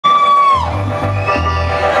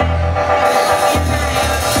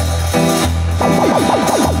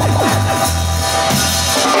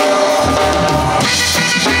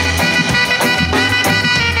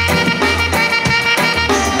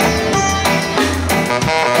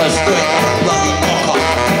straight bloody knocker.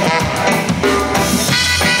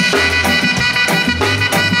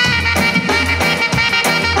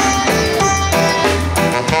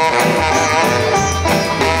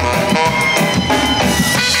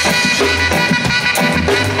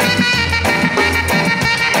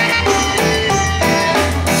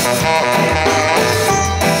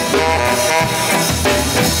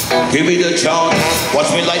 Give me the chance, watch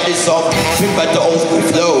me light this up. Bring back the old school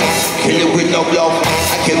flow, kill it with no love.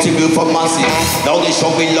 I kept it good for massive, now they show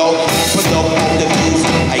me love. Put love on the music,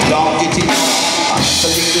 I can't get it. I have to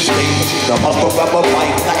leave the stage, the muscle grab a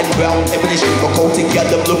mic, nothing brown, everything sugar coat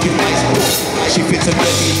together, looking nice. She fits a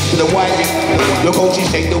belly with a winding. Look how she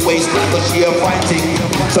shake the waistline, but she a fighting.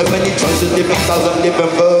 So many choices, different styles and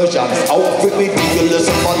different versions. Outfit ridiculous,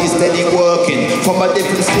 somebody steady working from a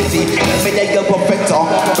different city. Let me take a perfector,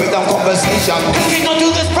 break down conversation. We don't do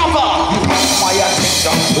this proper. You have my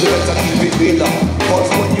attention, but the better keep it realer. Cause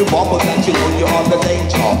when you bubble, that you know you're under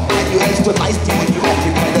danger. And you extra nice when you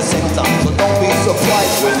occupy the center. So don't be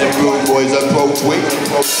surprised when the rude boys approach with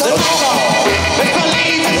the knocker. Let's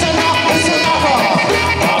believe it's a knocker, it's a knocker.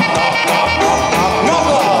 Knock, knock, knock, knock, knock,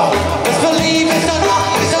 knocker. Let's believe it's a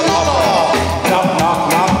knocker, it's a knocker. Knock, knock,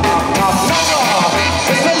 knock, knock, knock, knocker.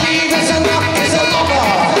 Let's believe it's a knocker, it's a knocker.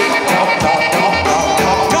 Knock, knock, knock, knock,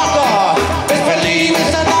 knock, knocker. Let's believe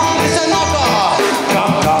it's a knocker, it's a knocker.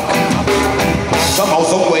 Knock, knock. Somehow,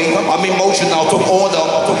 some way, I'm emotional out of order.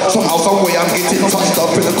 Somehow, some way, I'm getting touched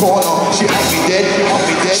up in the corner. She had me dead,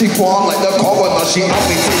 she gone like the coroner. She had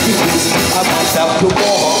me taking this, I might have to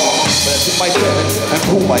war. But I took my turn and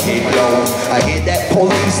pull my head down. I hear that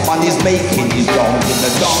policeman is making his rounds in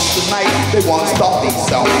the dance tonight. They won't stop these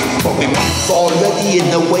sounds, but we man's already in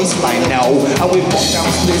the waistline now. And we walk down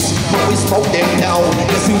splits, but we smoke them down.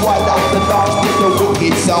 Yes, we wind out the dance with the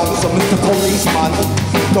wicked sound. So Mr. Policeman,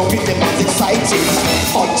 don't get them as excited.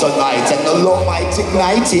 On tonight and the law might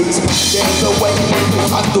ignite it. There's a way you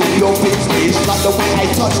handle your business. Like the way I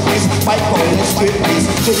touch this microphone and strip this.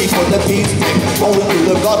 Ready for the beat, rolling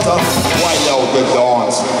through the gutter. Wild out the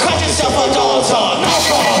dance. Cut yourself a dancer.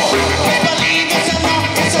 Knocker. Believe it's a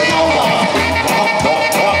knocker, it's a knocker. Knock,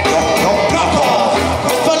 knock, knock, knock, knock, knocker.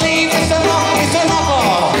 Just believe it's a knocker, it's a knocker.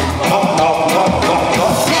 Knock, knock, knock, knock,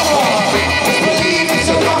 knock, knocker. Just believe it's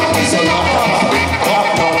a knocker, it's a knocker. Knock,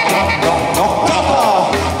 knock, knock, knock, knock, knocker.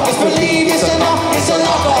 Just believe it's a knocker, it's a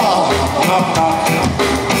knocker. Knock, knock.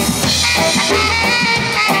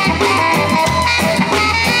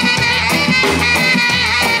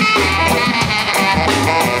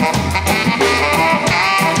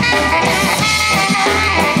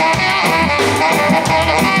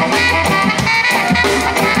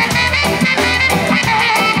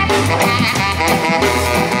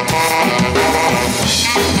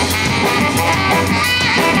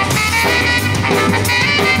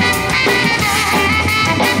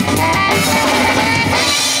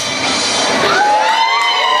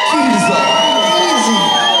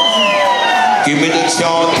 Give me the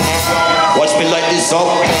chance, watch me light this up.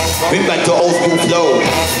 Bring back the old school flow,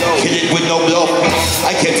 kill it with no love.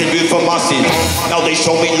 I kept it real for massive, now they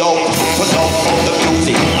show me love. For love from the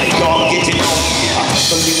music, I can't get it up. I have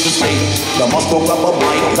to leave the stage, the muscle grab a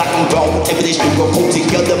mic, black and brown, everything sugar pulled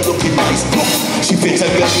together, looking nice. She fits a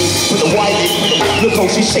belly with a winding. Look how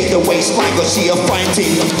she shake the waistline, cause she a fine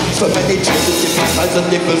thing. So many choices, different styles and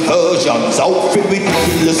different versions. Outfit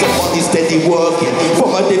ridiculous, somebody steady working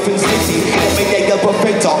from a different city. Let me get a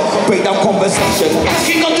perfector, break down conversation.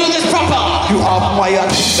 You gon' do this proper. You have my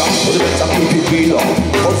attention, but the better keep it realer.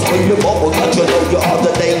 Cause when you bubble, that you know you're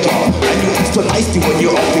under danger. And you extra nice when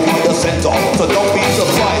you're occupy the center. So don't be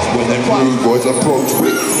surprised when the rude boys approach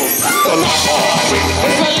with the knocker.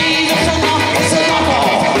 Let's believe it's a knocker, it's a knocker.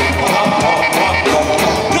 Knock, knock, knock, knock,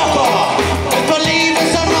 knock, knocker. Let's believe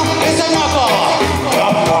it's a knocker, it's a knocker.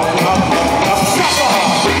 Knock, knock, knock, knock, knock, knocker.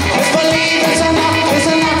 Let's believe it's a knocker, it's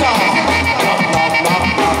a knocker. Knock, knock, knock,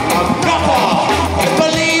 knock, knock, knocker. Let's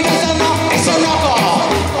believe it's a knocker, it's a knocker.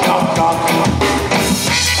 Knock, knock.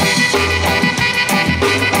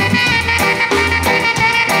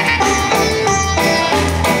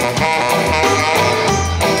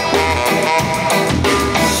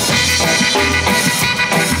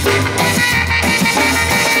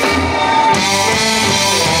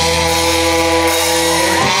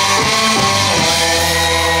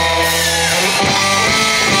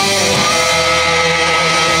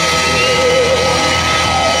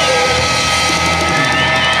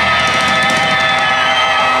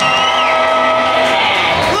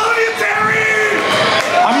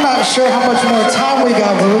 Sure how much more time we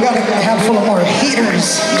got, but we got a handful of more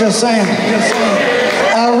heaters. Just saying.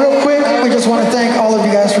 Real quick, we just want to thank all of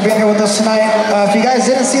you guys for being here with us tonight. If you guys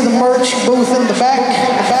didn't see the merch booth in the back.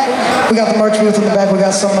 We got the merch booth in the back. We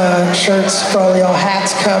got some shirts for all y'all,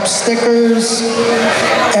 hats, cups, stickers.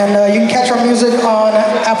 And you can catch our music on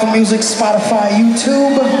Apple Music, Spotify,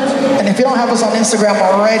 YouTube. And if you don't have us on Instagram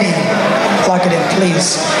already, lock it in,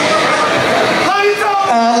 please.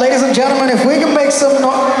 Ladies and gentlemen, if we can make some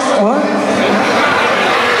what?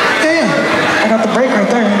 Yeah, I got the break right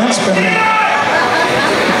there. That's good.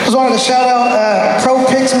 Just wanted to shout out Pro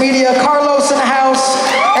Pix Media, Carlos in the house.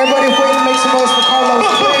 Everybody, if we can make some noise for Carlos,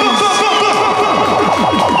 please.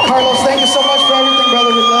 Carlos, thank you so much for everything,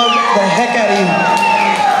 brother. We love the heck out of you.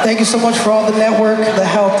 Thank you so much for all the network, the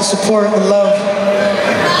help, the support, the love.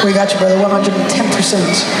 We got you, brother, 110%.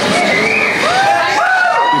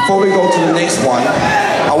 Before we go to the next one,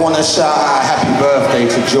 I want to shout out happy birthday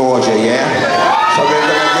to Georgia, yeah? So we're going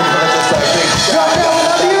to give her just a big shout out. Georgia, we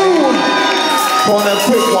love you. On a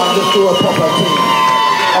quick one, just do a proper thing.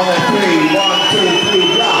 On a 3, 1, 2,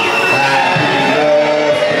 3, blah. Happy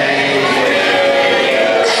birthday.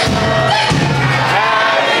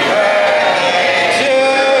 Happy birthday to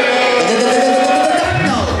you.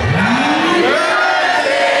 Happy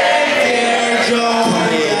birthday, dear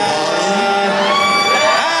Georgia.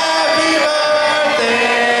 Happy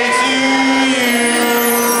birthday to you.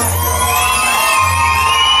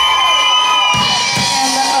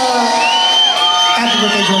 Happy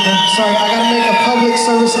birthday, Georgia. Sorry, I gotta make a public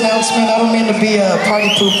service announcement. I don't mean to be a party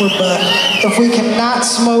pooper, but if we cannot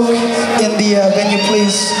smoke in the venue,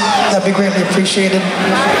 please, that'd be greatly appreciated.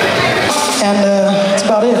 And that's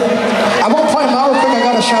about it. I won't point him out real quick. I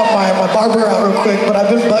gotta shout my barber out real quick, but I've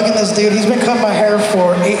been bugging this dude. He's been cutting my hair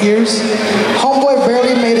for 8 years. Homeboy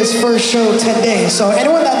barely made his first show 10 days. So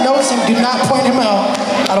anyone that knows him, do not point him out.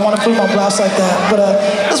 I don't want to put him on blast like that. But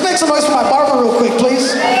let's make some noise for my barber real quick,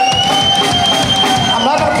 please. I'm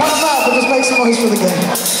not gonna point him out, but just make some noise for the game.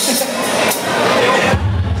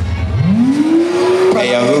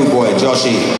 Hey, rude boy, Joshy.